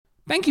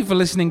Thank you for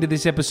listening to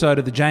this episode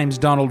of the James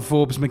Donald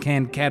Forbes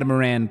McCann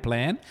Catamaran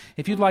Plan.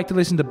 If you'd like to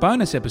listen to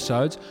bonus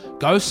episodes,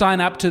 go sign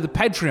up to the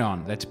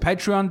Patreon. That's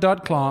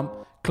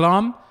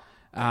patreon.com.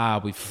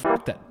 We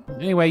fucked that.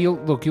 Anyway,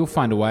 you'll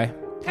find a way.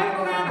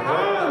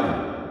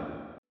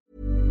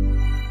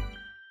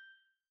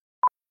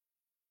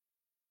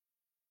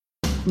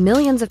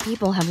 Millions of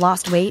people have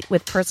lost weight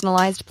with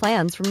personalized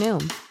plans from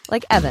Noom.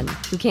 Like Evan,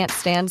 who can't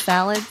stand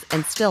salads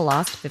and still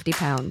lost 50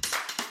 pounds.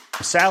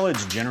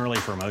 Salads generally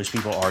for most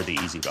people are the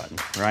easy button,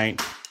 right?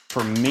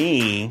 For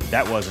me,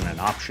 that wasn't an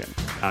option.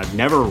 I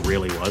never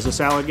really was a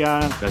salad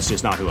guy. That's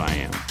just not who I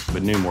am.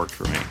 But Noom worked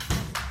for me.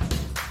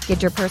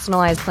 Get your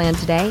personalized plan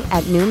today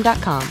at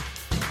Noom.com.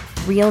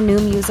 Real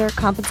Noom user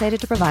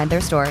compensated to provide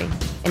their story.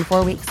 In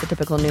 4 weeks, the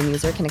typical Noom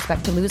user can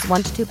expect to lose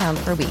 1 to 2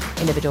 pounds per week.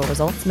 Individual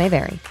results may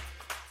vary.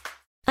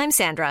 I'm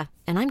Sandra,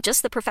 and I'm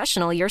just the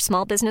professional your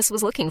small business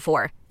was looking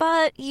for.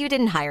 But you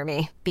didn't hire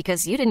me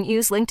because you didn't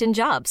use LinkedIn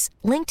Jobs.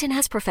 LinkedIn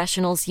has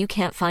professionals you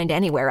can't find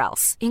anywhere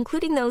else,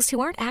 including those who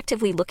aren't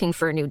actively looking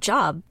for a new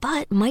job,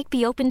 but might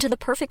be open to the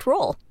perfect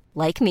role,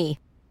 like me.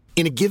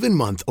 In a given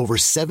month, over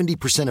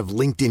 70% of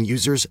LinkedIn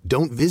users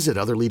don't visit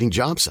other leading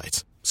job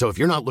sites. So if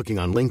you're not looking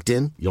on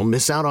LinkedIn, you'll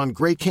miss out on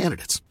great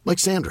candidates like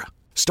Sandra.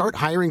 Start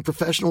hiring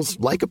professionals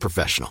like a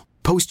professional.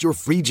 Post your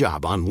free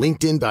job on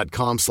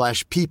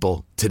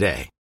linkedin.com/people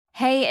today.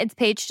 Hey, it's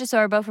Paige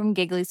DeSorbo from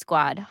Giggly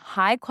Squad.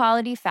 High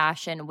quality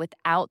fashion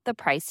without the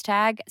price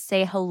tag.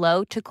 Say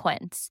hello to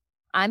Quince.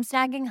 I'm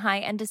snagging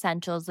high-end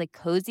essentials like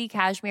cozy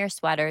cashmere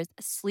sweaters,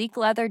 sleek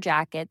leather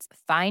jackets,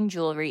 fine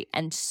jewelry,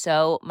 and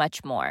so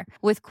much more.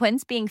 With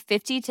Quince being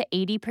 50 to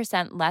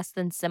 80% less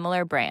than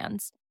similar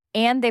brands.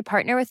 And they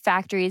partner with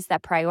factories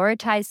that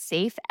prioritize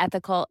safe,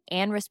 ethical,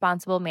 and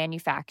responsible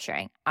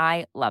manufacturing.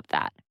 I love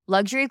that.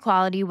 Luxury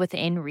quality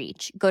within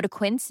reach. Go to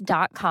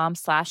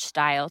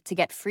quince.com/style to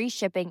get free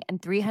shipping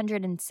and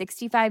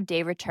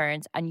 365-day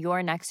returns on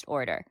your next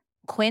order.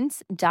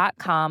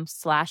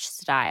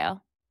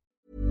 Quince.com/style.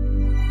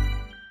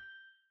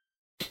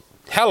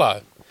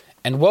 Hello,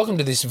 and welcome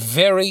to this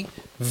very,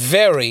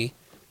 very,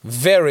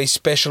 very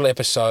special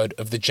episode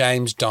of the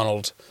James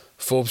Donald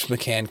Forbes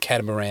McCann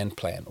Catamaran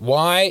Plan.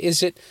 Why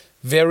is it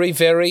very,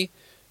 very,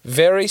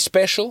 very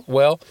special?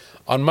 Well,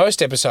 on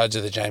most episodes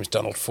of the James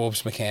Donald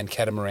Forbes McCann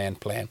Catamaran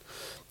Plan,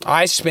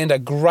 I spend a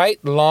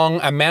great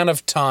long amount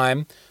of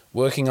time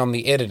working on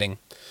the editing.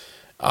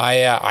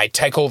 I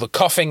take all the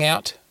coughing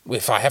out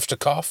if I have to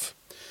cough.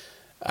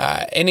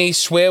 Any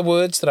swear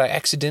words that I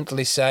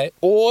accidentally say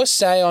or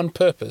say on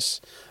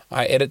purpose,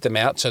 I edit them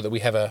out so that we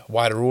have a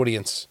wider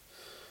audience.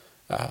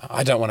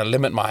 I don't want to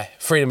limit my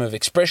freedom of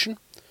expression,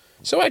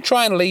 so I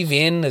try and leave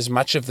in as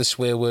much of the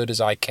swear word as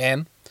I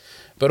can,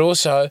 but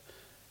also,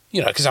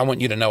 because I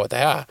want you to know what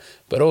they are,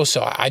 but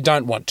also I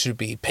don't want to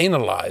be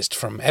penalised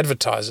from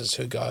advertisers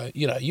who go,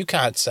 you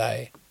can't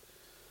say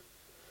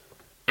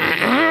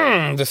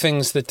the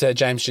things that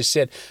James just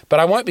said.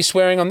 But I won't be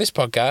swearing on this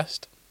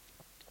podcast,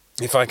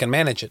 if I can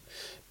manage it,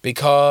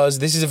 because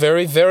this is a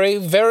very, very,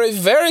 very,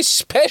 very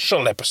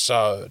special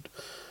episode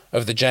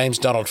of the James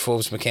Donald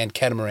Forbes McCann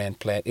Catamaran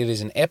Plan. It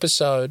is an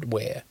episode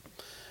where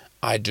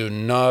I do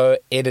no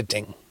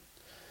editing.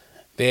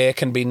 There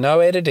can be no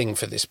editing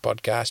for this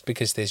podcast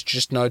because there's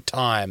just no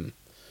time.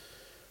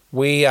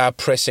 We are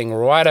pressing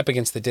right up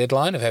against the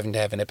deadline of having to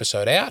have an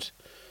episode out.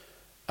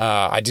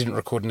 I didn't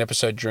record an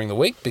episode during the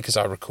week because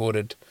I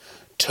recorded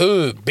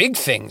 2 big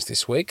things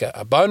this week.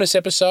 A bonus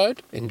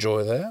episode,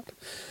 enjoy that.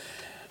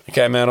 It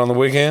came out on the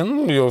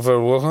weekend, you're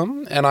very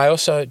welcome. And I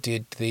also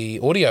did the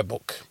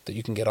audiobook that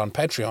you can get on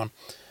Patreon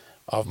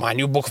of my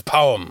new book of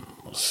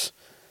poems.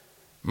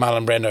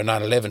 Marlon Brando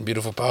 9/11,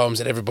 beautiful poems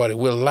that everybody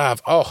will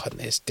love. Oh, and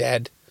there's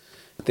Dad.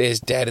 There's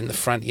Dad in the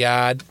front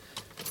yard.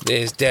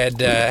 There's Dad.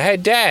 Hey,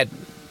 Dad.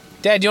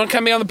 Dad, you want to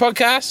come be on the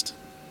podcast?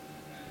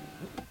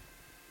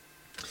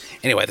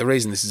 Anyway, the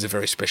reason this is a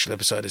very special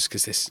episode is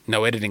because there's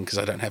no editing because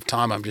I don't have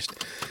time. I'm just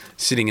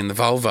sitting in the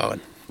Volvo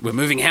and we're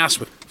moving house.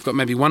 We've got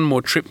maybe one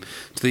more trip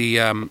to the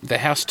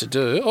house to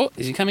do. Oh,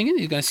 is he coming in?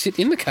 He's going to sit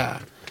in the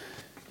car.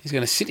 He's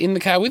going to sit in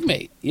the car with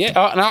me. Yeah.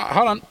 Oh, no,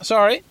 hold on.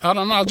 Sorry. Hold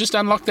on. I'll just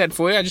unlock that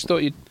for you. I just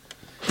thought you'd...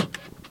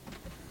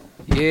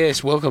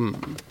 Yes,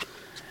 welcome.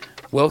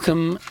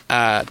 Welcome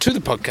to the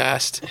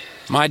podcast.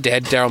 My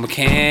dad, Daryl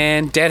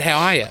McCann. Dad, how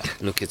are you?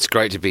 Look, it's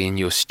great to be in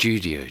your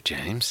studio,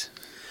 James.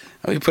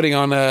 Are you putting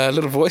on a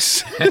little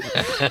voice?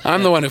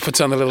 I'm the one who puts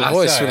on the little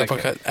voice for the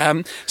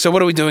podcast. So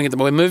what are we doing at the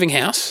moment? We're moving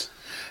house.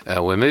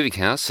 We're moving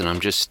house, and I'm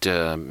just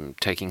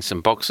taking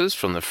some boxes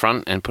from the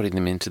front and putting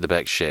them into the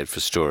back shed for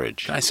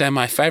storage. I say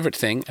my favourite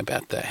thing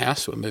about the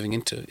house we're moving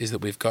into is that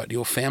we've got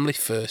your family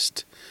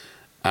first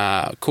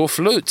core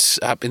flutes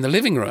up in the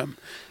living room.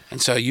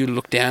 And so you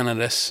look down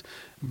at us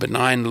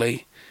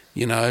benignly,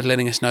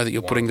 letting us know that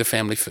you're putting the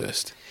family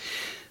first.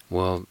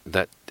 Well,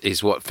 that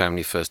is what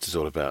Family First is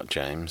all about,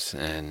 James,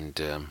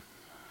 and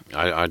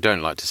I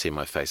don't like to see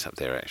my face up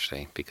there,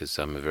 actually, because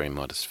I'm a very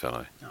modest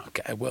fellow.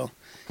 Okay, well,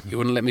 you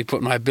wouldn't let me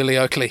put my Billy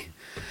Oakley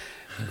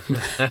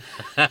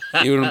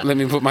You wouldn't let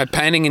me put my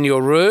painting in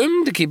your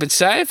room to keep it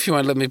safe. You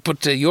won't let me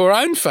put your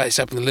own face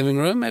up in the living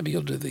room. Maybe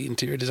you'll do the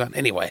interior design.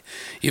 Anyway,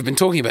 you've been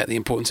talking about the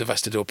importance of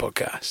us to do a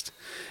podcast.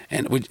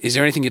 And is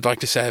there anything you'd like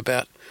to say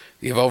about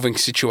the evolving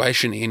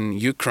situation in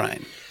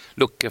Ukraine?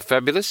 Look,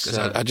 fabulous.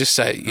 I just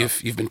say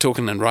you've been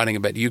talking and writing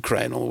about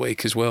Ukraine all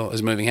week as well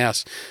as Moving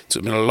House. So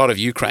it's been a lot of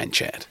Ukraine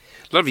chat.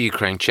 A lot of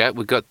Ukraine chat.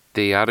 We've got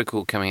the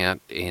article coming out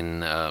in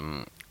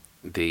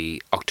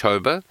the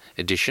October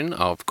edition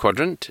of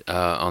Quadrant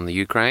on the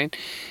Ukraine,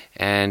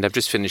 and I've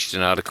just finished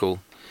an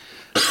article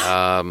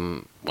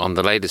on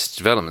the latest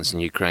developments in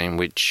Ukraine,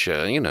 which,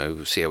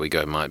 we'll see how we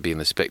go, might be in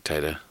The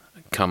Spectator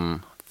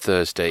come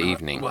Thursday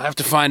evening. We'll have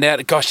to find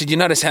out. Gosh, did you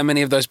notice how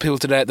many of those people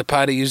today at the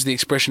party use the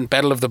expression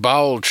Battle of the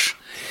Bulge?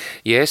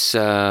 Yes,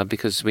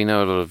 because we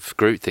know a lot of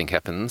groupthink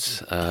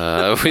happens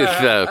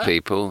with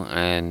people,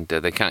 and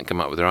they can't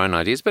come up with their own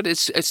ideas. But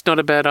it's not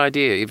a bad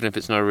idea, even if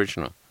it's not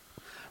original.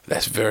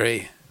 That's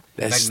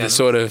the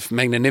sort of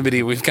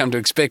magnanimity we've come to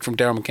expect from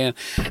Daryl McCann.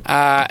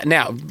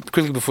 Now,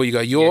 quickly before you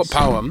go, your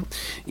poem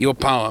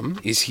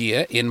is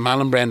here in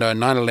Marlon Brando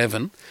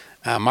 9/11,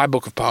 my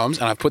book of poems,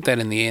 and I've put that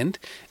in the end.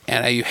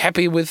 And are you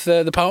happy with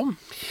the poem?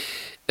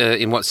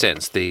 In what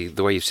sense? The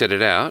way you've set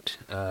it out?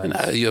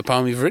 Your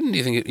poem you've written. Do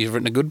you think you've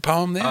written a good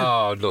poem there?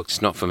 Oh, look,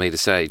 it's not for me to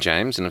say,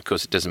 James. And, of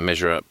course, it doesn't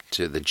measure up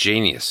to the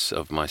genius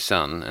of my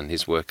son and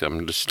his work.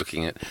 I'm just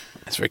looking at...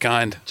 That's very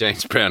kind.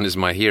 James Brown is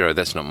my hero.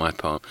 That's not my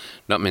poem.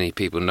 Not many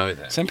people know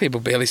that. Some people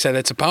barely say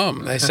that's a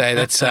poem. They say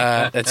that's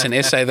an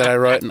essay that I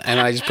wrote and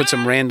I just put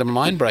some random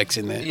line breaks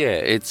in there. Yeah,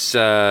 it's...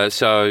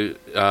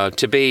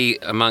 to be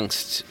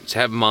amongst... To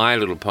have my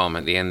little poem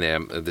at the end there,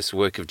 this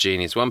work of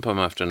genius, one poem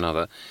after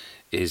another...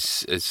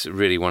 is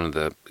really one of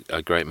the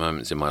great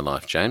moments in my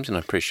life, James, and I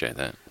appreciate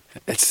that.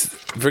 It's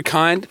very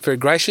kind, very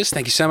gracious.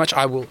 Thank you so much.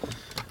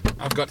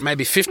 I've got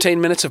maybe 15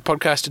 minutes of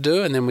podcast to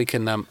do, and then we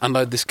can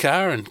unload this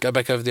car and go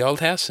back over the old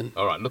house. And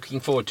all right, looking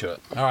forward to it.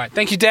 All right,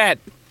 thank you, Dad.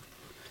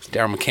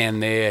 Daryl McCann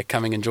there,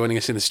 coming and joining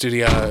us in the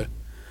studio.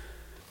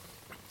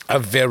 A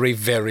very,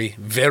 very,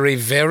 very,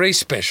 very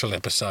special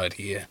episode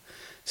here.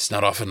 It's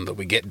not often that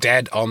we get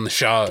Dad on the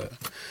show.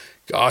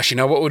 Gosh, you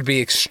know what would be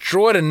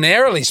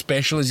extraordinarily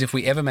special is if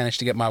we ever managed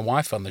to get my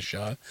wife on the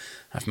show.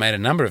 I've made a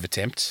number of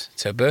attempts.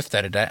 It's her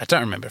birthday today. I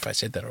don't remember if I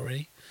said that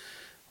already.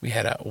 We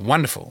had a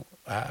wonderful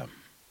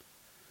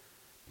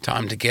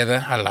time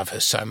together. I love her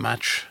so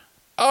much.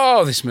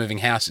 Oh, this moving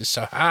house is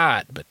so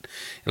hard, but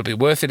it'll be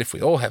worth it if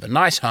we all have a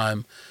nice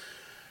home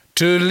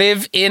to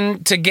live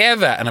in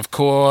together. And, of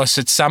course,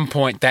 at some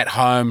point that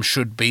home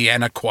should be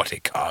an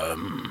aquatic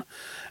home,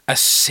 a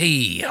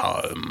sea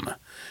home.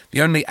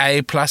 The only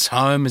A-plus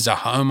home is a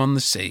home on the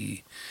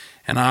sea.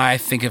 And I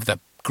think of the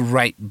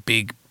great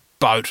big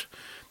boat,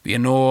 the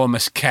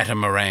enormous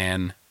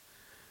catamaran,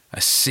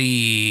 a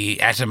sea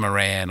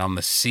catamaran on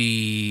the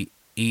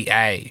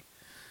CEA.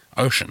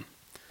 Ocean,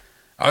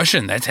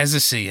 that has a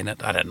C in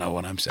it. I don't know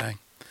what I'm saying.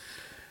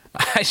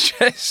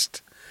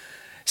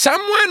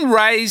 Someone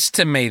raised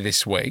to me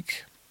this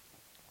week.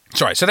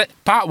 Sorry, so that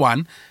part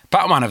one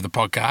of the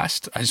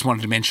podcast, I just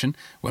wanted to mention,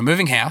 we're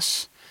moving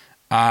house.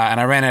 And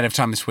I ran out of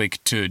time this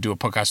week to do a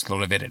podcast with a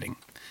lot of editing.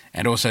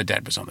 And also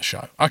Dad was on the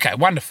show. Okay,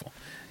 wonderful.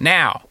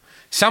 Now,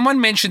 someone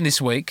mentioned this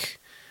week,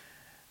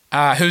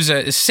 who's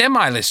a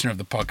semi-listener of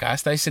the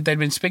podcast, they said they'd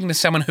been speaking to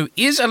someone who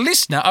is a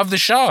listener of the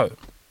show.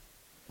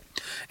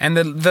 And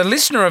the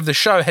listener of the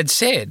show had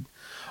said,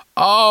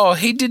 oh,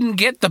 he didn't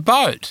get the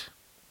boat.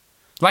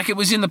 Like it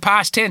was in the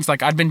past tense,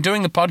 like I'd been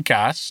doing the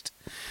podcast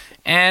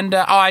and,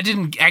 I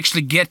didn't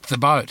actually get the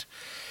boat.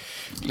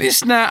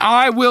 Listener,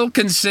 I will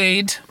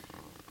concede...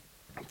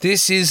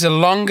 This is a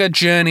longer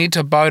journey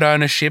to boat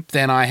ownership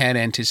than I had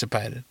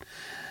anticipated.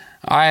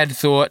 I had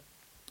thought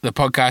the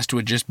podcast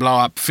would just blow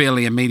up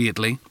fairly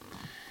immediately,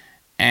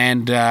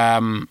 and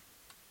I'd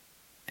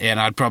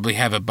probably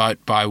have a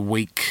boat by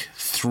week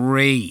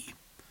 3.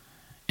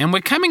 And we're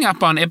coming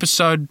up on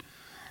episode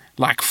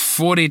like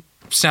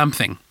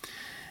 40-something,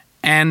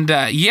 and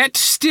yet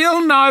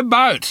still no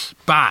boat.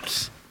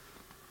 But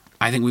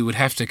I think we would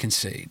have to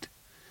concede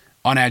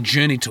on our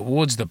journey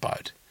towards the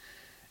boat.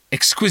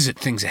 Exquisite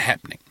things are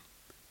happening.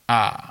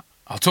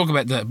 I'll talk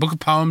about the book of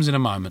poems in a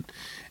moment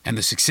and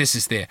the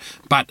successes there.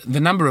 But the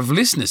number of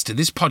listeners to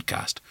this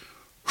podcast,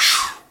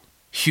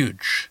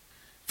 huge,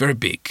 very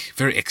big,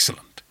 very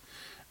excellent.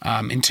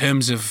 In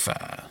terms of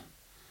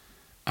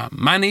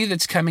money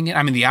that's coming in,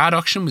 I mean, the art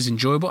auction was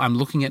enjoyable. I'm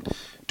looking at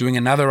doing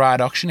another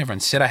art auction. Everyone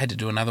said I had to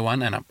do another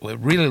one, and we're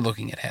really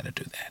looking at how to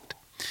do that.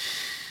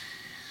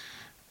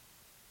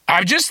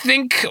 I just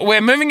think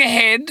we're moving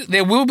ahead.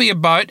 There will be a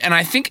boat, and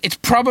I think it's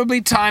probably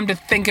time to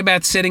think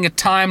about setting a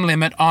time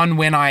limit on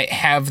when I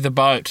have the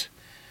boat.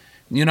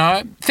 You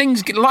know,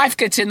 life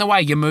gets in the way.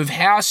 You move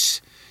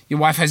house, your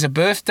wife has a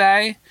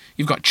birthday,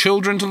 you've got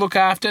children to look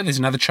after, there's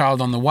another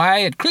child on the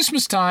way at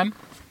Christmas time.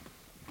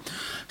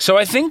 So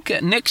I think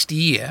next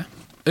year,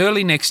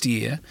 early next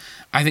year,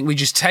 I think we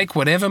just take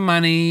whatever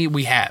money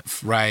we have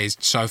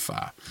raised so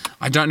far.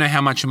 I don't know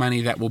how much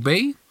money that will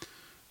be.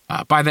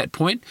 by that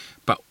point,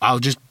 but I'll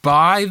just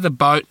buy the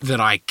boat that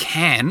I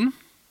can.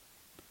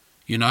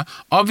 You know,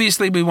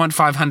 obviously we want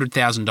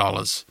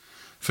 $500,000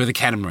 for the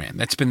catamaran.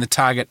 That's been the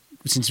target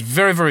since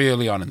very, very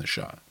early on in the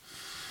show.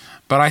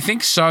 But I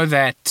think so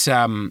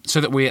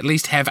that we at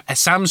least have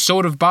some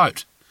sort of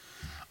boat.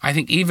 I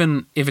think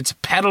even if it's a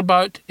paddle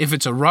boat, if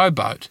it's a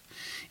rowboat,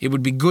 it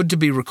would be good to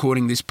be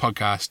recording this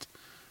podcast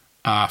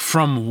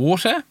from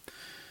water.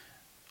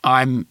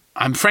 I'm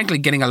frankly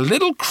getting a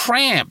little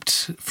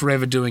cramped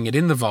forever doing it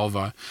in the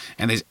Volvo,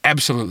 and there's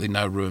absolutely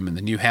no room in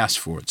the new house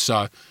for it.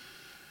 So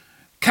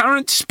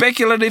current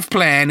speculative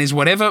plan is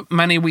whatever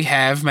money we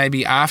have,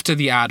 maybe after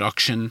the art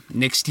auction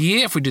next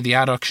year, if we do the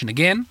art auction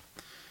again,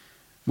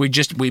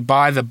 we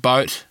buy the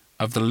boat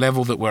of the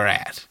level that we're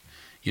at.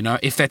 You know,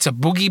 if that's a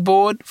boogie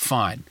board,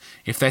 fine.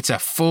 If that's a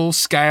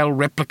full-scale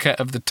replica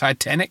of the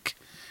Titanic,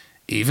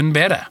 even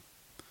better.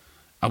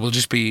 I will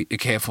just be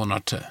careful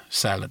not to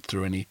sail it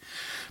through any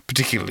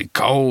particularly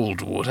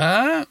cold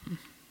water.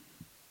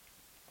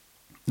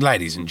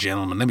 Ladies and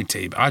gentlemen, let me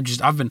tell you,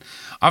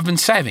 I've been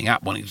saving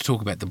up wanting to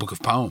talk about the Book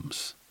of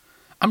Poems.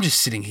 I'm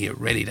just sitting here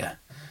ready to.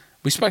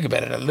 We spoke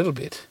about it a little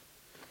bit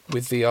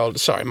with the old.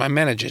 Sorry, my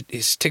manager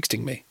is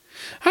texting me.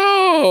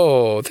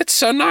 Oh, that's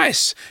so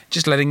nice.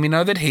 Just letting me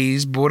know that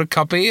he's bought a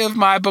copy of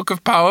my Book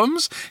of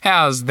Poems.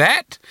 How's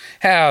that?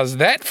 How's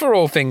that for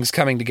all things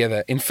coming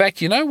together? In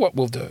fact, you know what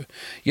we'll do?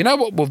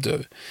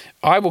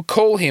 I will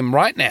call him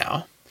right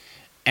now,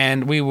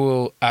 and we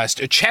will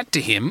chat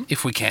to him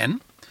if we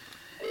can.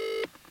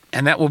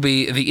 And that will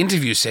be the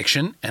interview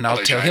section, and I'll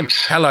tell him,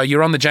 hello,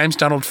 you're on the James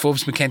Donald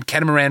Forbes McCann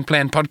Catamaran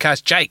Plan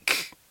podcast.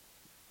 Jake.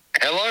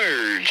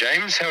 Hello,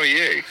 James. How are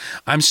you?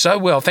 I'm so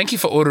well. Thank you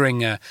for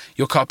ordering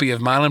your copy of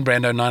Marlon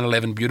Brando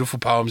 9/11 Beautiful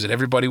Poems that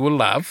everybody will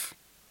love.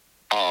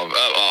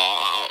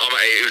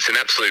 It was an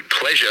absolute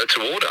pleasure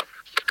to order.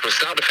 From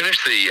start to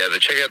finish, the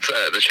checkout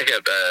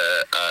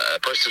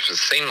process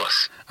was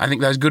seamless. I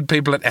think those good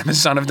people at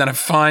Amazon have done a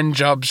fine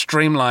job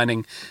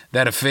streamlining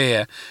that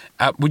affair.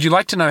 Would you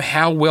like to know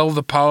how well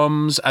the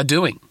poems are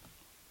doing?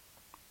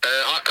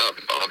 I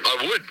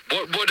would.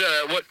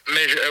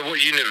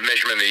 What unit of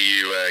measurement are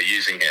you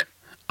using here?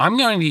 I'm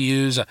going to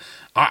use.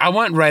 I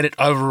won't rate it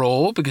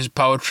overall because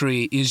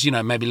poetry is,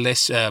 maybe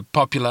less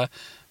popular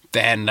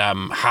than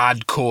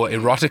hardcore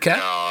erotica.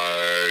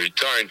 No,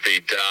 don't be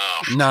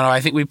daft. No, I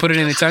think we put it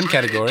in its own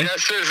category.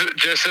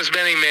 Just as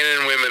many men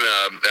and women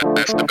are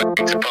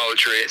masturbating to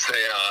poetry as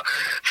they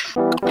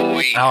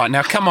are. Oh,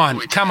 now come on.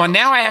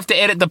 Now I have to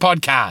edit the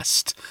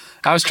podcast.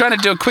 I was trying to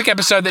do a quick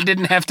episode that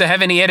didn't have to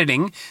have any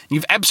editing.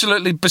 You've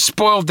absolutely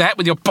bespoiled that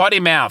with your potty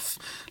mouth.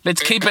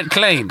 Let's keep it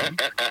clean.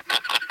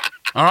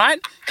 All right?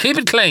 Keep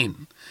it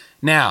clean.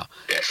 Now,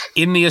 yes.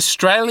 In the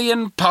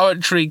Australian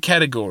poetry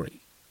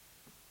category,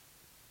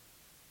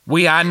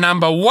 we are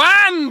number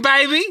one,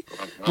 baby.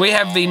 We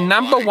have the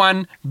number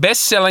one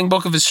best-selling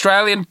book of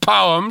Australian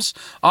poems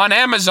on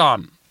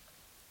Amazon.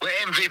 We're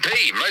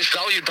MVP, most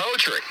valued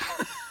poetry.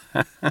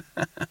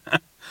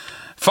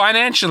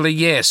 Financially,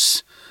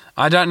 yes.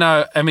 I don't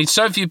know. I mean,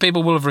 so few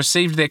people will have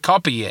received their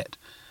copy yet,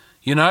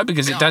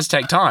 because it does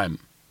take time.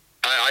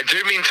 I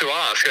do mean to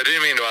ask.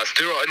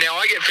 Now,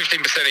 I get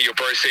 15% of your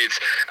proceeds,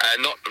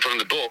 not from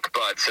the book,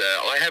 but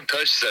I have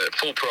purchased it at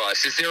full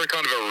price. Is there a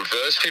kind of a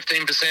reverse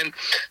 15%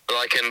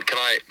 that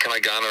can I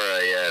garner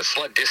a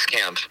slight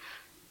discount?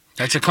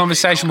 That's a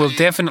conversation we'll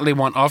definitely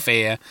want off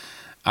air.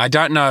 I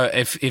don't know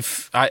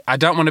if I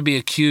don't want to be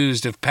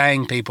accused of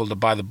paying people to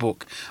buy the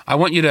book. I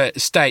want you to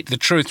state the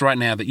truth right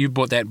now that you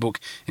bought that book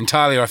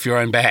entirely off your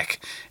own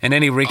back, and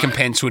any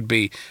recompense would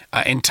be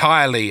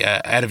entirely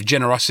out of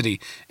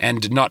generosity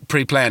and not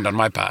pre-planned on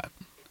my part.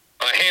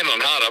 Hand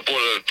on heart, I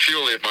bought it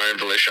purely of my own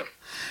volition.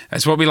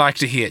 That's what we like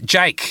to hear.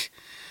 Jake,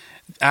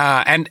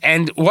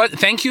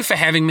 thank you for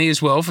having me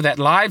as well for that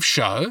live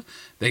show,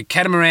 the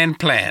Catamaran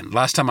Plan,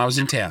 last time I was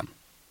in town.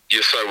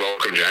 You're so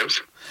welcome,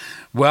 James.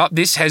 Well,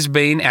 this has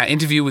been our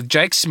interview with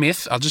Jake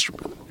Smith.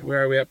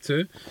 Where are we up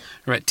to?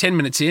 We're at 10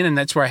 minutes in, and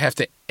that's where I have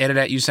to edit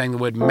out you saying the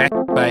word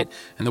masturbate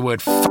and the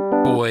word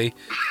boy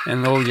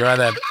and all your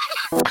other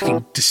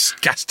fucking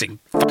disgusting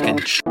fucking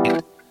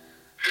shit.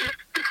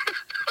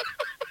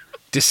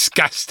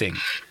 Disgusting.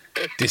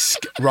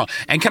 Wrong.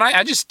 And can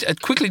I just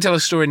quickly tell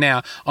a story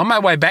now? On my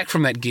way back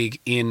from that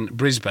gig in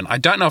Brisbane, I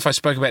don't know if I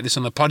spoke about this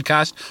on the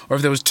podcast or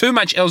if there was too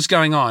much else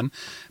going on,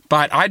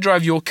 but I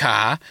drove your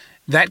car.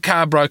 That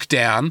car broke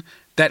down.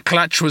 That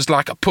clutch was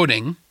like a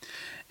pudding,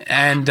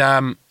 and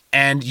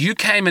you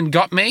came and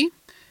got me,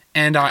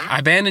 and I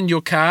abandoned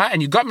your car,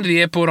 and you got me to the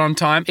airport on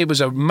time. It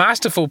was a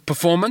masterful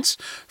performance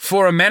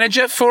for a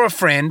manager, for a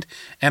friend,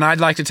 and I'd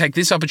like to take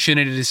this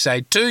opportunity to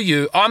say to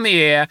you on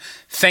the air,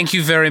 thank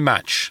you very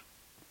much.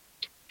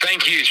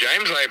 Thank you,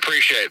 James. I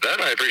appreciate that.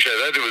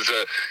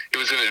 It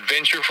was an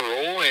adventure for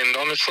all, and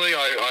honestly,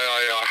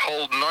 I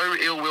hold no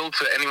ill will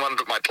to anyone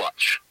but my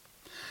clutch.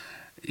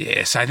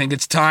 Yes, I think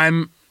it's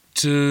time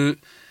to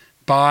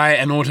buy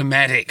an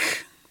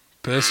automatic,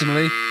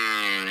 personally.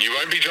 You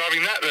won't be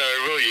driving that,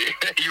 though, will you.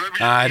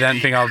 I don't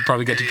think I'll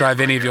probably get to drive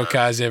any of your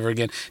cars ever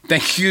again.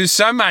 Thank you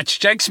so much,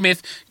 Jake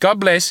Smith. God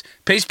bless.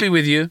 Peace be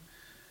with you.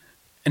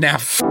 And now,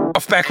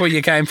 off back where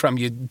you came from,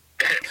 you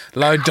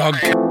low dog.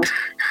 And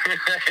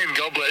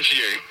God bless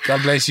you.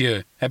 God bless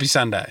you. Happy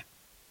Sunday.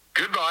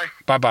 Goodbye.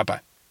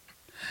 Bye.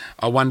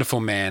 A wonderful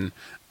man.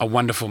 A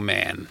wonderful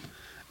man.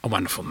 A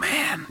wonderful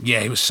man. Yeah,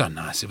 he was so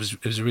nice. It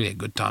was really a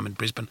good time in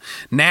Brisbane.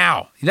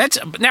 Now I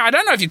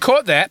don't know if you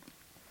caught that,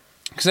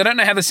 because I don't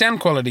know how the sound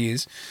quality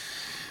is.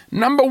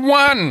 Number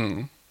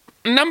one,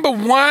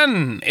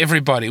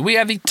 everybody. We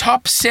are the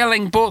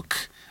top-selling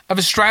book of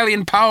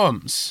Australian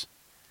poems.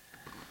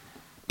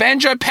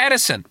 Banjo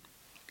Patterson,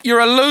 you're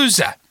a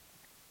loser.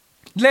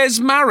 Les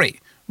Murray,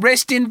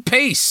 rest in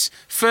peace,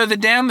 further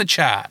down the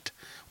chart.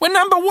 We're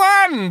number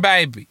one,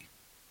 baby.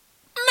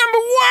 Number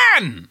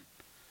one.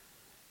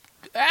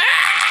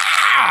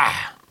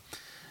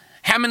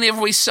 How many have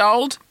we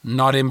sold?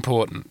 Not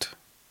important.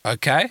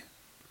 Okay?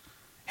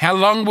 How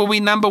long were we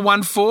number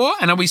one for?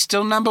 And are we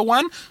still number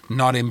one?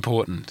 Not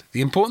important.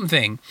 The important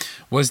thing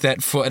was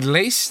that for at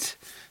least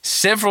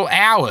several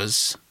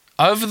hours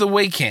over the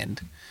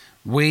weekend,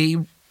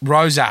 we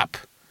rose up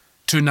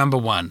to number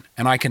one.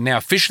 And I can now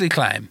officially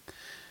claim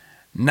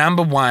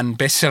number one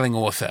best-selling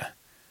author,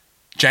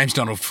 James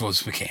Donald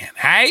Forbes McCann.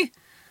 Hey?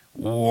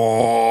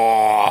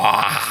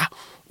 Whoa.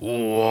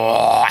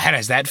 Whoa. How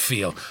does that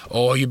feel?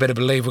 Oh, you better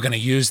believe we're going to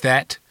use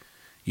that,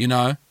 you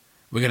know.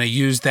 We're going to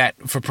use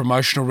that for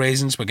promotional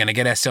reasons. We're going to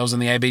get ourselves on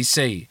the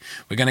ABC.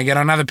 We're going to get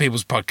on other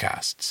people's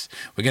podcasts.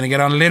 We're going to get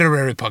on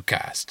literary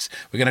podcasts.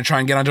 We're going to try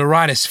and get onto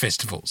writers'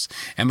 festivals.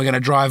 And we're going to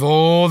drive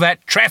all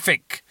that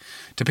traffic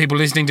to people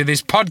listening to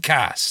this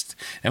podcast.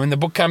 And when the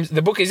book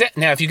is out.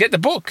 Now, if you get the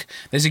book,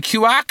 there's a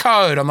QR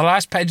code on the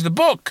last page of the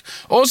book,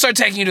 also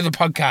taking you to the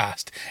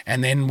podcast.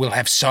 And then we'll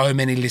have so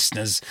many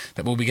listeners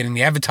that we'll be getting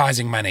the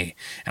advertising money.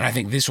 And I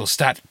think this will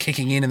start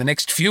kicking in the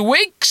next few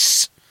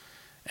weeks.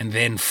 And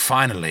then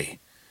finally,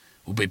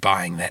 we'll be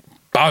buying that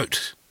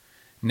boat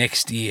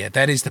next year.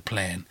 That is the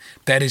plan.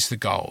 That is the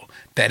goal.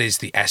 That is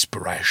the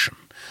aspiration.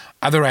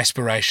 Other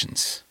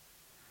aspirations.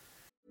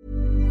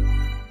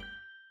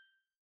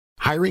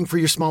 Hiring for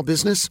your small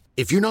business?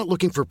 If you're not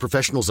looking for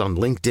professionals on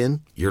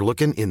LinkedIn, you're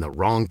looking in the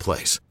wrong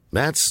place.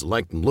 That's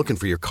like looking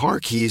for your car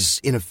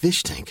keys in a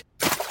fish tank.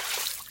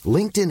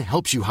 LinkedIn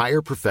helps you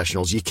hire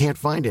professionals you can't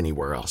find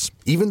anywhere else,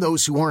 even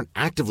those who aren't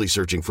actively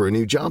searching for a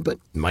new job but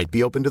might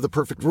be open to the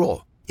perfect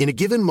role. In a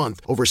given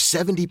month, over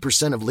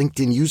 70% of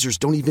LinkedIn users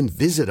don't even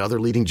visit other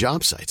leading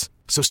job sites.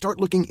 So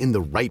start looking in the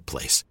right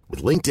place.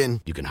 With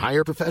LinkedIn, you can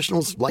hire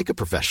professionals like a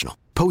professional.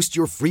 Post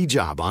your free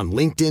job on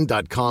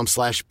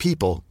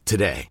linkedin.com/people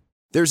today.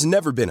 There's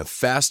never been a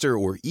faster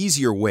or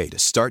easier way to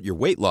start your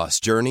weight loss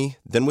journey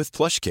than with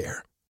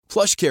PlushCare.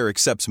 PlushCare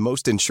accepts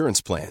most insurance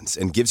plans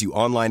and gives you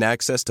online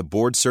access to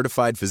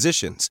board-certified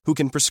physicians who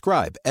can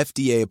prescribe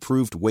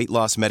FDA-approved weight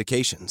loss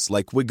medications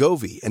like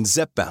Wegovy and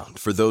Zepbound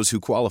for those who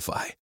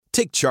qualify.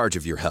 Take charge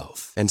of your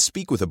health and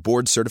speak with a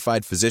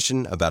board-certified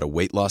physician about a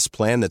weight loss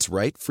plan that's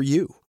right for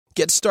you.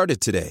 Get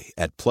started today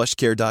at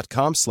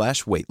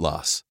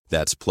plushcare.com/weight-loss.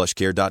 That's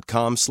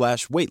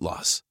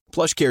plushcare.com/weight-loss.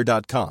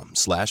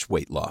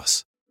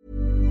 plushcare.com/weight-loss.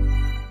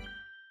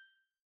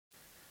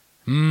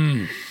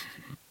 You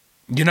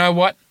know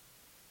what?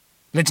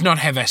 Let's not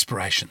have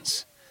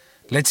aspirations.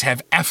 Let's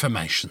have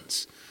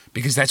affirmations,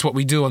 because that's what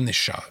we do on this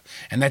show,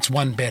 and that's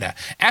one better.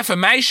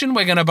 Affirmation,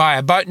 we're going to buy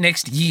a boat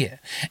next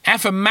year.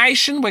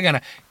 Affirmation, we're going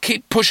to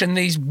keep pushing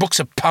these books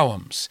of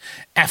poems.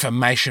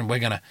 Affirmation,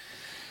 I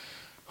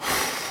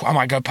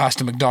might go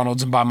past a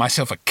McDonald's and buy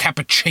myself a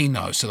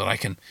cappuccino so that I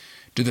can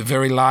do the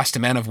very last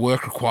amount of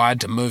work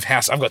required to move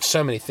house. I've got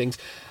so many things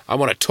I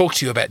want to talk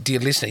to you about, dear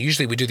listener.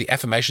 Usually we do the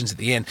affirmations at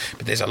the end,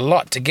 but there's a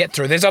lot to get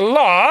through.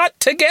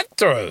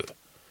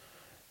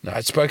 Now,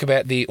 I spoke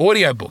about the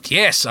audiobook.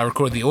 Yes, I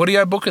recorded the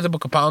audiobook of the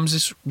Book of Poems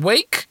this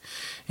week,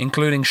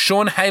 including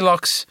Sean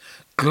Haylock's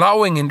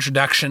glowing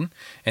introduction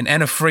and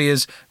Anna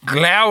Freer's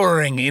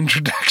glowering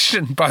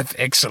introduction, both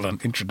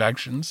excellent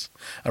introductions.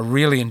 I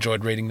really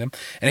enjoyed reading them.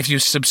 And if you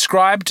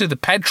subscribe to the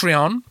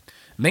Patreon,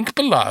 link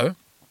below,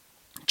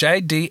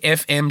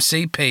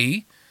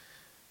 JDFMCP,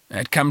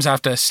 it comes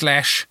after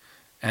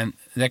 / and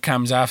that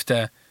comes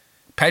after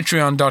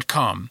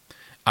patreon.com.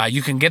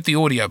 You can get the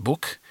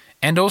audiobook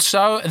and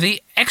also the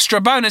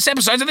extra bonus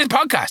episodes of this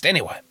podcast.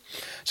 Anyway,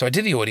 so I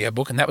did the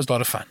audiobook, and that was a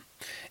lot of fun.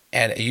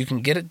 And you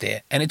can get it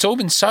there. And it's all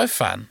been so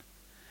fun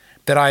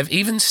that I've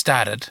even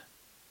started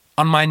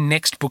on my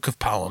next book of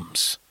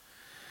poems.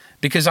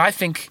 Because I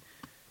think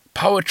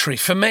poetry,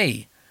 for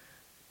me,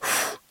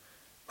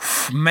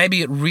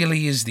 maybe it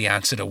really is the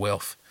answer to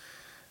wealth.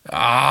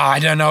 I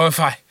don't know if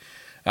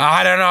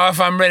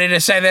I'm ready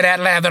to say that out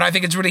loud, that I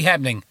think it's really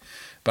happening.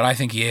 But I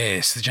think,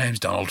 yes, the James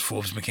Donald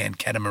Forbes McCann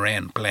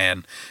catamaran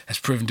plan has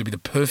proven to be the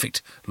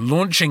perfect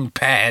launching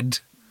pad.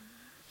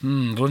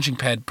 Launching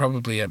pad,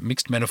 probably a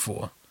mixed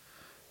metaphor.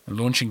 A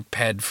launching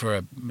pad for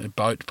a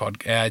boat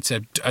it's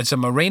a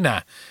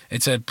marina.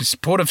 It's a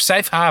port of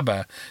safe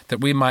harbour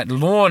that we might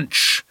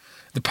launch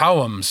the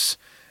poems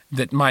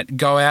that might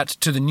go out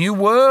to the new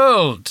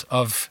world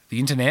of the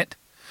internet,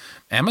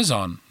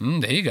 Amazon.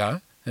 There you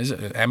go. There's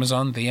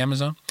Amazon, the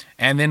Amazon.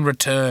 And then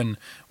return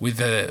with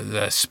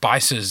the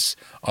spices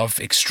of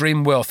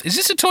extreme wealth. Is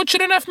this a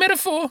tortured enough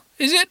metaphor?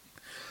 Is it?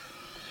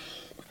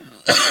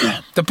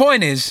 The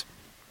point is,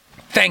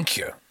 thank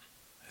you.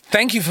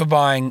 Thank you for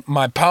buying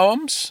my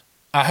poems.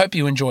 I hope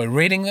you enjoy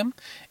reading them.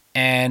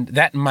 And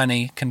that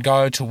money can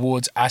go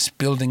towards us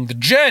building the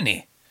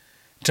journey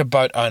to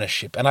boat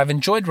ownership. And I've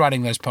enjoyed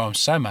writing those poems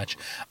so much,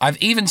 I've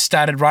even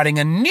started writing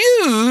a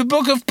new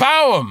book of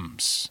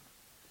poems.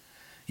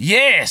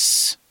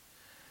 Yes!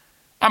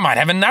 I might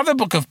have another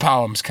book of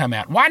poems come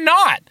out. Why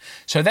not?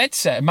 So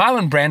that's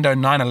Marlon Brando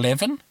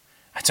 9/11.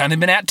 It's only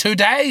been out 2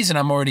 days and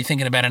I'm already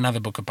thinking about another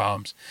book of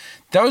poems.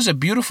 Those are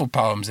beautiful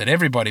poems that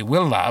everybody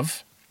will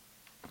love.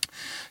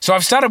 So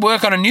I've started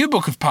work on a new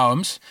book of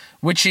poems,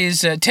 which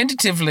is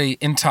tentatively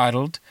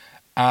entitled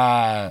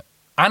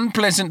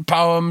Unpleasant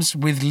Poems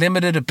with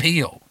Limited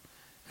Appeal,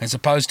 as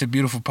opposed to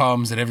beautiful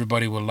poems that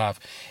everybody will love.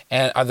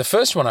 And the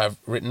first one I've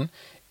written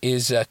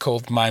is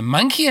called My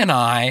Monkey and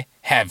I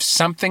Have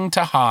Something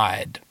to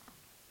Hide,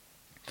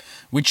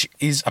 which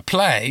is a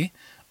play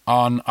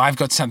on I've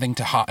Got Something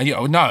to Hide.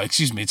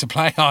 It's a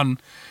play on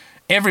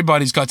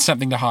Everybody's Got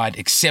Something to Hide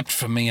Except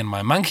for Me and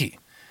My Monkey,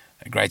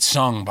 a great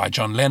song by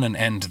John Lennon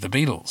and the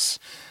Beatles.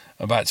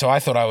 So I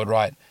thought I would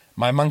write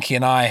My Monkey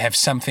and I Have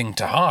Something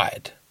to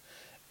Hide.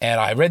 And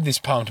I read this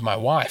poem to my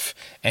wife,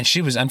 and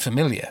she was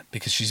unfamiliar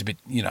because she's a bit,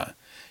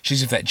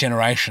 she's of that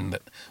generation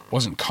that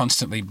wasn't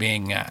constantly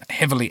being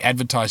heavily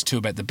advertised to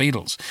about the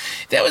Beatles.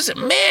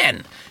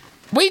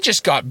 We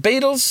just got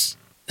Beatles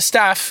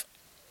stuff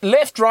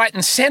left, right,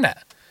 and centre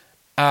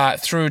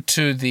through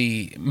to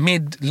the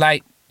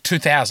mid-late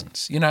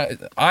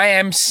 2000s. I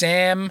Am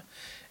Sam,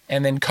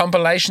 and then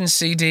compilation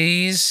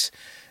CDs,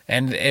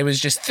 and it was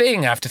just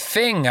thing after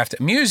thing after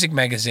music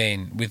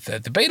magazine with the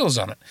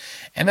Beatles on it.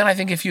 And then I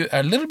think if you're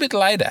a little bit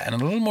later and a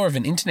little more of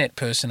an internet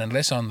person and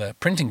less on the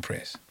printing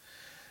press,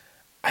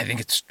 I think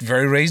it's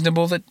very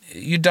reasonable that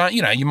you don't,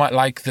 you might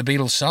like the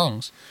Beatles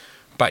songs,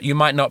 but you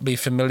might not be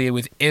familiar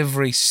with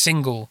every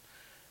single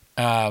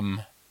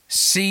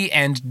C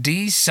and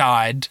D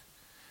side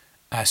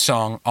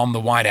song on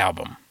the White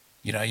Album.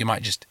 You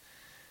might just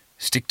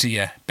stick to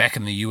your Back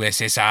in the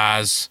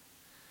USSRs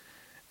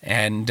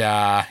and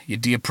your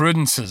Dear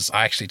Prudences.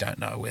 I actually don't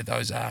know where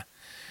those are.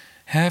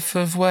 Half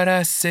of what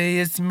I say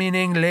is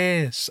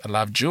meaningless. I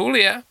love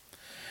Julia.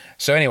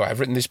 So anyway, I've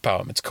written this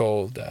poem. It's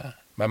called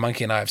My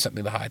Monkey and I Have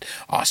Something to Hide.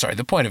 Oh, sorry,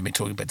 the point of me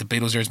talking about the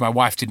Beatles is my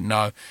wife didn't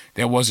know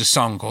there was a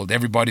song called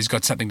Everybody's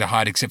Got Something to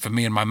Hide Except for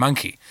Me and My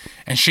Monkey.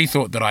 And she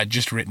thought that I'd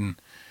just written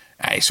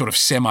a sort of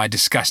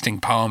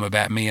semi-disgusting poem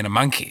about me and a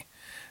monkey.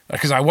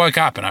 Because I woke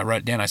up and I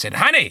wrote down, I said,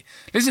 honey,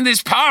 listen to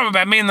this poem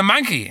about me and the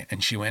monkey.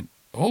 And she went,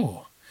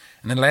 oh.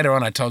 And then later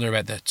on I told her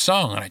about the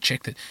song and I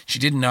checked it. She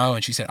didn't know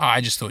and she said,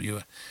 I just thought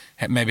you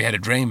maybe had a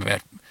dream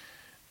about,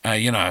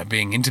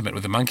 being intimate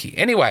with a monkey.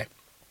 Anyway,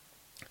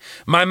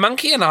 my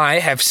monkey and I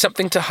have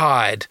something to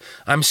hide.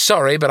 I'm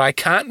sorry, but I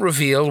can't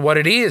reveal what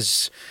it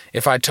is.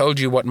 If I told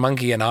you what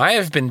monkey and I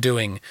have been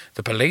doing,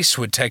 the police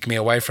would take me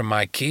away from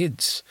my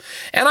kids.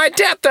 And I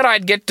doubt that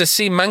I'd get to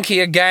see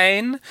monkey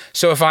again.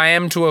 So if I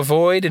am to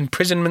avoid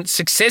imprisonment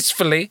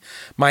successfully,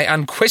 my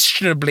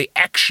unquestionably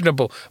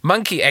actionable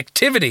monkey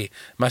activity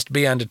must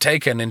be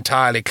undertaken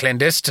entirely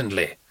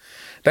clandestinely.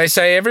 They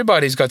say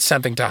everybody's got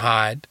something to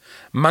hide.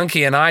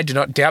 Monkey and I do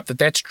not doubt that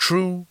that's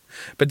true.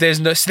 But there's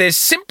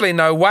simply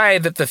no way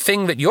that the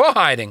thing that you're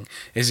hiding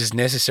is as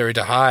necessary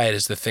to hide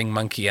as the thing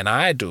Monkey and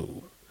I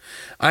do.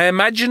 I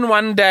imagine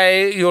one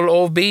day you'll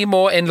all be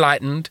more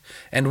enlightened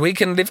and we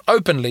can live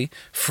openly,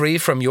 free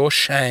from your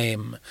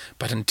shame.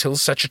 But until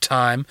such a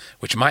time,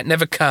 which might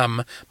never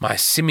come, my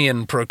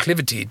simian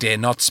proclivity dare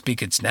not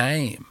speak its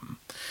name.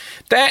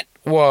 That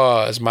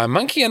was My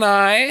Monkey and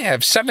I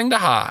Have Something to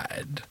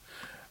Hide.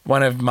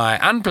 One of my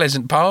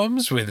unpleasant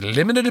poems with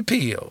limited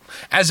appeal,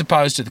 as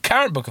opposed to the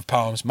current book of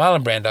poems,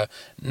 Marlon Brando,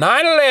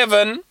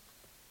 9/11.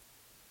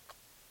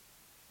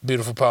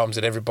 Beautiful poems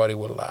that everybody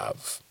will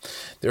love.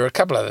 There are a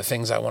couple other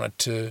things I wanted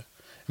to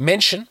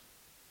mention.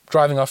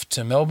 Driving off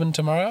to Melbourne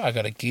tomorrow, I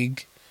got a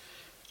gig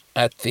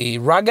at the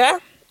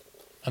Rugger.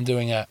 I'm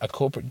doing a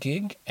corporate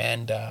gig,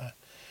 and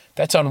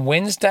that's on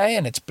Wednesday,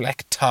 and it's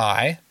black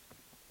tie.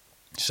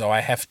 So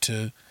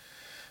we're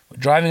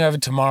driving over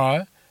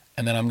tomorrow,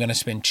 and then I'm going to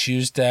spend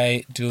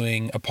Tuesday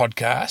doing a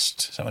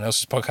podcast, someone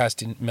else's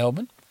podcast in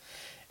Melbourne.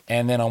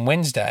 And then on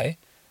Wednesday,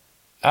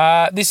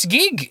 this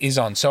gig is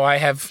on. So I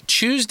have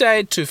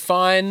Tuesday to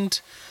find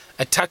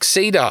a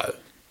tuxedo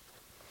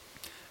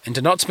and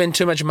to not spend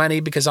too much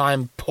money because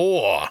I'm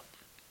poor.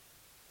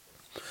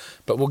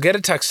 But we'll get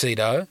a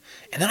tuxedo.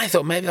 And then I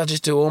thought maybe I'll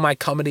just do all my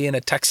comedy in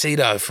a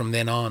tuxedo from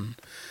then on.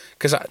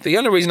 Because the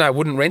only reason I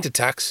wouldn't rent a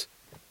tux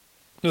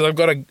is I've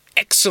got an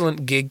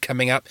excellent gig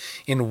coming up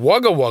in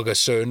Wagga Wagga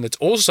soon that's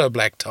also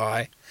black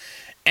tie,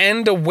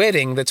 and a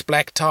wedding that's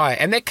black tie.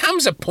 And there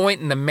comes a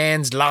point in a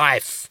man's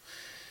life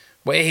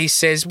where he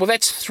says, well,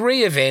 that's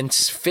 3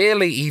 events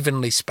fairly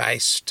evenly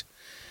spaced.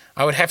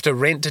 I would have to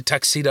rent a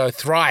tuxedo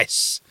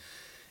thrice.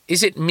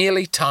 Is it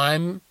merely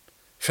time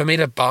for me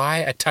to buy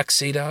a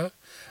tuxedo?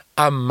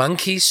 A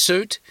monkey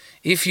suit,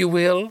 if you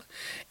will?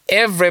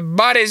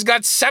 Everybody's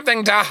got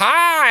something to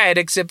hide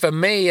except for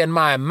me and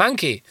my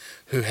monkey,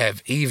 who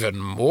have even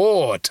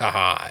more to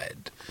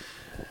hide.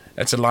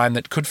 That's a line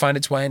that could find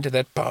its way into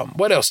that poem.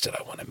 What else did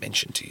I want to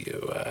mention to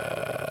you?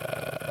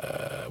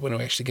 When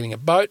we're actually getting a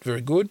boat,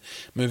 very good.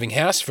 Moving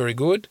house, very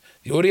good.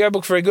 The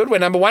audiobook, very good. We're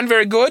number 1,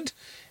 very good.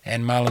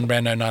 And Marlon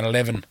Brando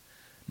 9/11,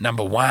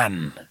 number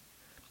 1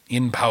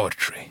 in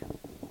poetry.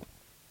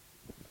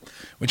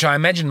 Which I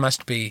imagine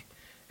must be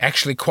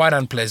actually quite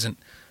unpleasant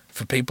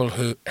for people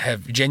who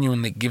have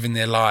genuinely given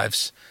their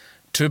lives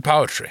to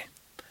poetry.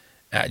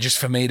 Just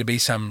for me to be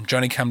some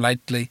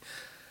Johnny-come-lately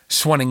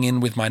swanning in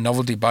with my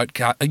novelty boat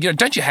car.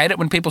 Don't you hate it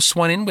when people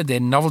swan in with their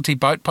novelty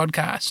boat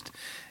podcast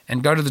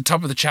and go to the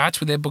top of the charts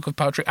with their book of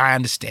poetry? I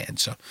understand.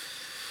 So,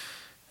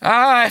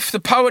 if the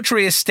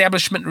poetry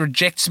establishment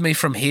rejects me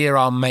from here,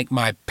 I'll make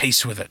my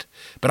peace with it.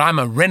 But I'm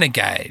a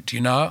renegade,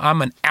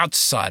 I'm an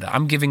outsider.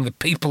 I'm giving the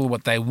people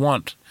what they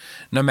want,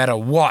 no matter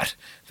what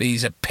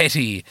these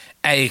petty,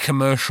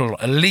 commercial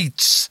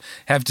elites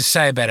have to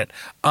say about it.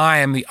 I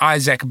am the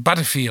Isaac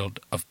Butterfield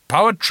of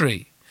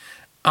poetry.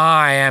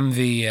 I am I'm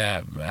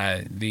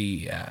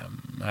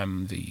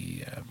trying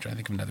to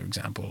think of another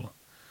example.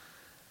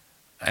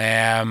 I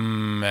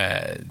am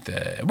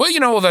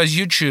all those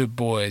YouTube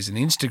boys and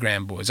the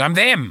Instagram boys. I'm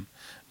them,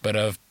 but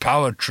of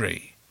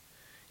poetry.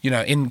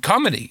 In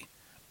comedy,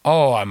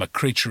 I'm a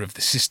creature of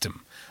the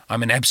system.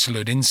 I'm an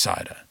absolute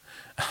insider.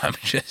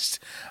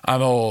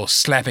 I'm all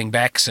slapping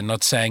backs and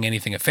not saying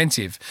anything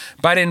offensive.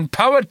 But in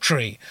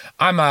poetry,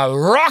 I'm a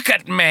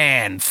rocket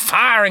man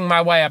firing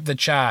my way up the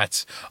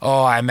charts.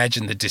 I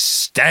imagine the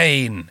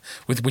disdain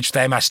with which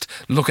they must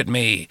look at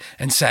me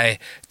and say,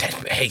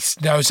 hey,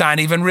 those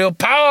aren't even real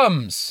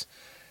poems.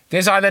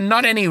 There's either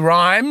not any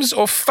rhymes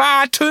or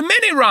far too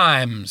many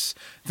rhymes.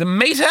 The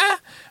meter?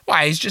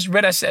 Why, he's just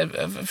read us,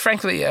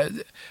 frankly, I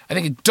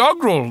think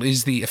doggerel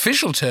is the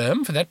official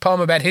term for that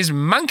poem about his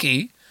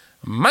monkey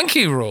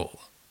rule.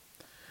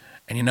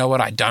 And you know what?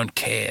 I don't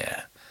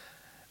care.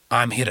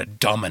 I'm here to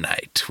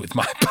dominate with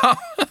my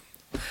poem.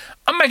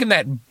 I'm making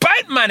that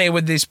boat money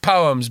with these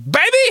poems,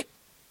 baby!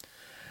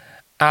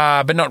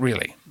 But not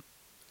really.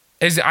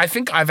 I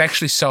think I've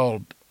actually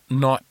sold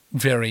not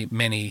very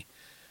many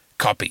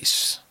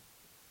copies.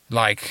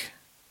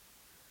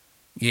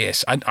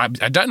 Yes, I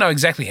don't know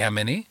exactly how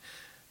many.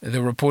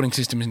 The reporting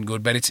system isn't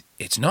good, but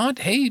it's not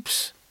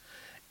heaps.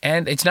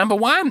 And it's number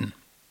 1.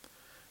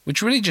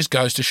 Which really just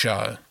goes to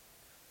show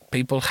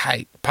people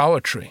hate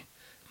poetry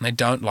and they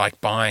don't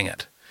like buying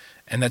it.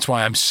 And that's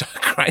why I'm so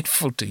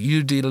grateful to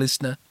you, dear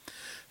listener,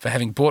 for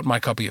having bought my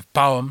copy of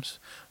poems.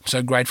 I'm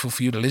so grateful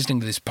for you to listening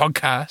to this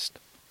podcast.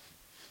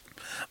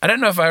 I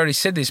don't know if I already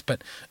said this,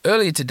 but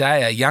earlier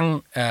today, a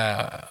young,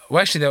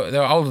 actually they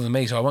were older than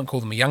me, so I won't call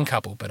them a young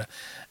couple, but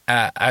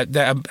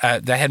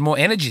they had more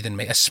energy than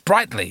me. A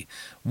sprightly,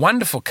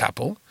 wonderful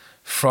couple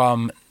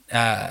from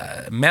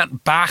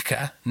Mount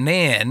Barker,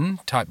 Nairn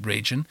type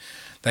region.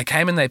 They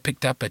came and they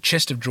picked up a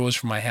chest of drawers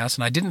from my house,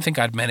 and I didn't think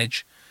I'd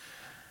manage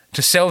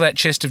to sell that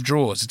chest of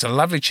drawers. It's a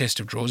lovely chest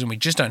of drawers, and we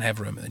just don't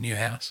have room in the new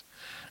house.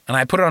 And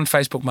I put it on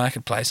Facebook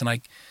Marketplace,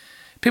 and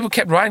people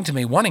kept writing to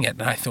me wanting it,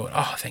 and I thought,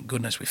 thank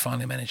goodness we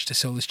finally managed to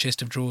sell this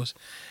chest of drawers.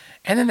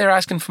 And then they're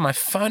asking for my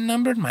phone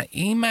number and my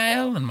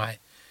email and my,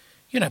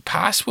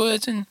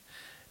 passwords and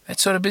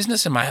that sort of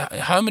business, and my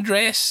home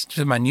address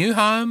to my new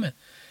home.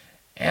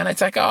 And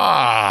it's like,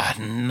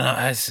 no,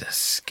 it's a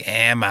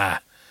scammer.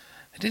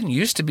 It didn't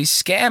used to be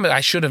scammer. I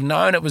should have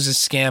known it was a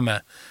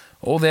scammer.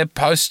 All their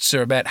posts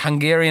are about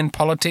Hungarian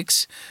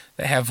politics.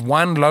 They have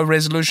one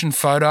low-resolution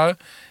photo,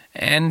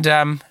 and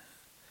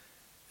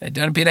they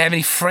don't appear to have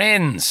any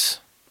friends.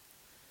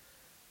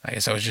 I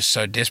guess I was just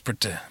so desperate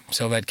to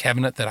sell that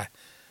cabinet that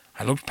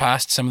I looked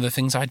past some of the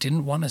things I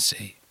didn't want to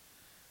see.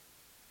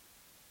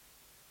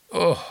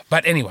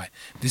 But anyway,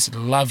 this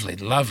lovely,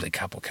 lovely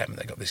couple came and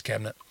they got this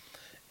cabinet.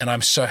 And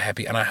I'm so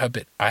happy, and I hope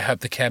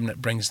the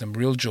cabinet brings them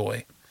real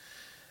joy.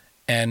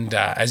 And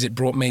as it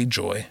brought me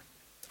joy,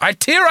 I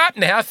tear up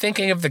now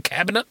thinking of the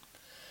cabinet,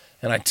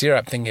 and I tear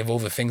up thinking of all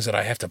the things that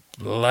I have to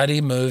bloody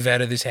move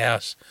out of this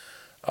house.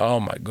 Oh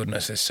my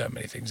goodness, there's so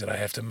many things that I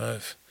have to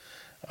move.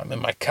 I'm in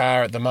my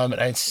car at the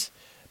moment. It's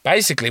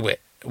basically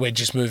we're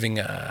just moving.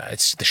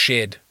 It's the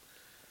shed.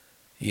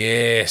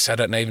 Yes, I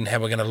don't know even how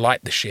we're going to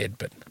light the shed,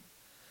 but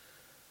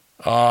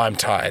I'm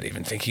tired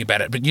even thinking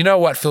about it. But you know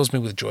what fills me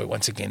with joy,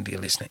 once again, dear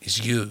listener,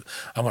 is you.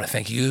 I want to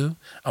thank you.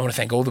 I want to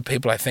thank all the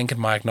people I thank in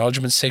my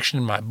acknowledgement section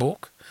in my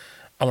book.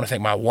 I want to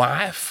thank my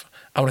wife.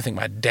 I want to thank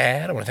my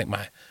dad. I want to thank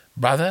my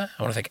brother.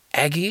 I want to thank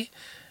Aggie.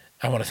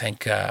 I want to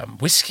thank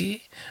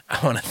Whiskey. I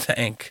want to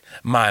thank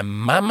my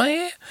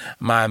mummy.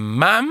 My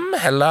mum,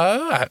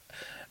 hello.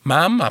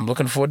 Mum, I'm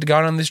looking forward to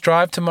going on this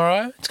drive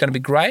tomorrow. It's going to be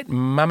great.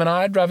 Mum and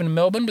I are driving to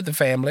Melbourne with the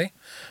family.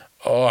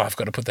 I've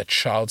got to put the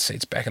child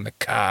seats back in the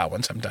car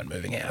once I'm done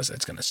moving house.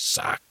 That's going to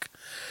suck.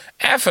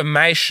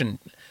 Affirmation.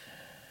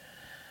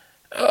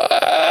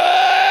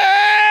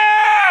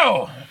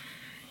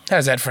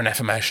 How's that for an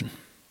affirmation?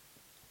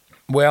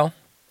 Well,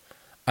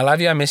 I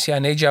love you, I miss you, I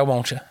need you, I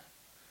want you.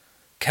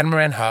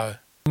 Catamaran ho.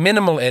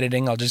 Minimal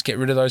editing, I'll just get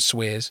rid of those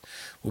swears.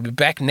 We'll be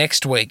back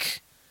next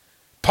week,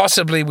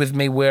 possibly with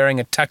me wearing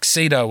a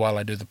tuxedo while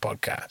I do the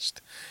podcast,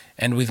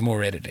 and with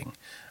more editing.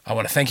 I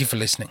want to thank you for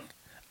listening.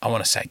 I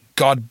want to say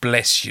God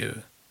bless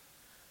you.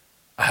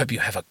 I hope you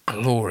have a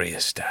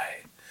glorious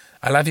day.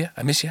 I love you,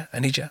 I miss you, I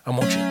need you, I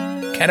want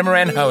you.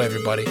 Catamaran ho,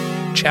 everybody.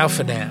 Ciao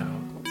for now.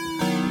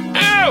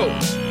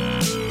 Ow!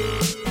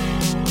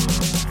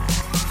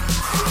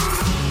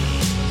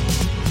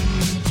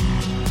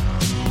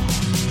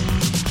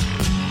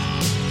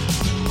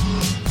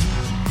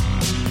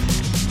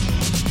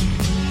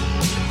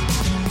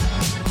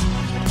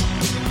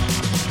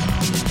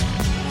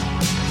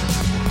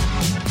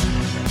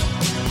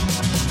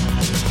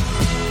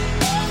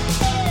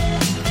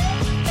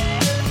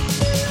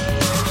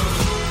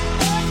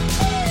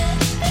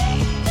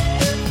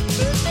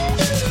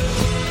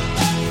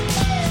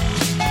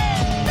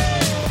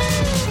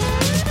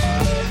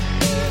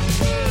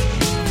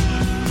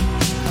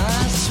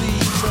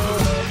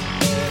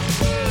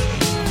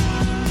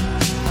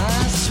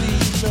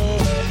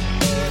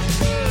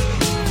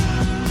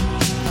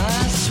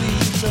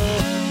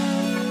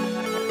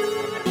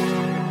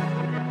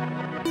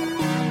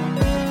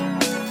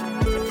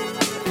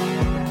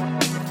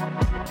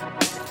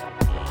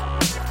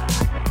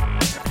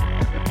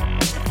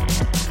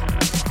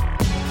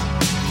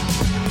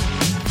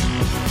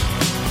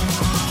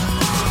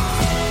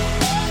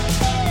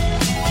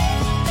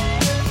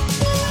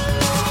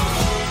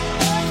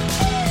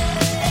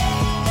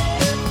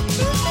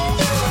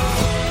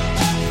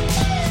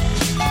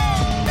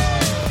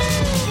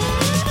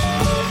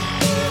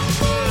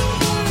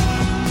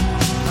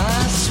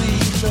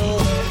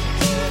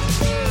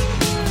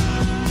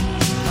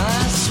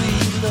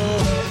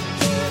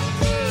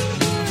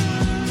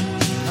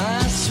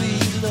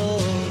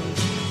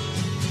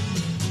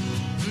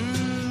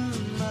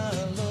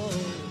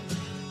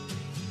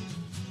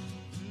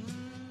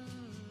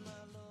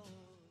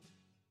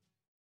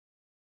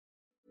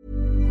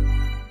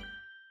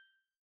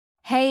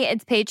 Hey,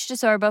 it's Paige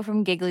DeSorbo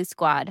from Giggly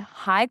Squad.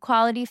 High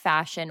quality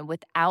fashion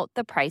without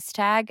the price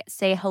tag.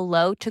 Say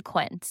hello to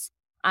Quince.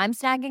 I'm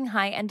snagging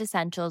high-end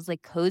essentials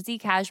like cozy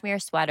cashmere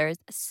sweaters,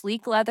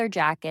 sleek leather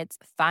jackets,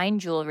 fine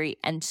jewelry,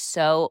 and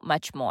so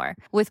much more.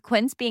 With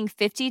Quince being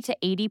 50 to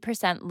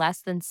 80% less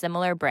than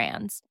similar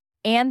brands.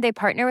 And they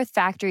partner with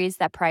factories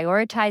that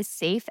prioritize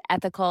safe,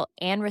 ethical,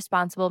 and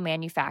responsible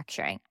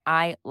manufacturing.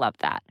 I love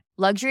that.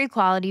 Luxury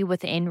quality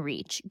within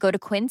reach. Go to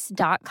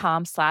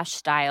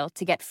quince.com/style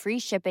to get free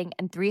shipping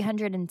and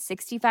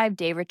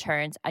 365-day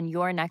returns on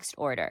your next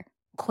order.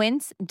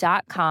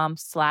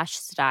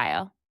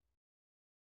 Quince.com/style.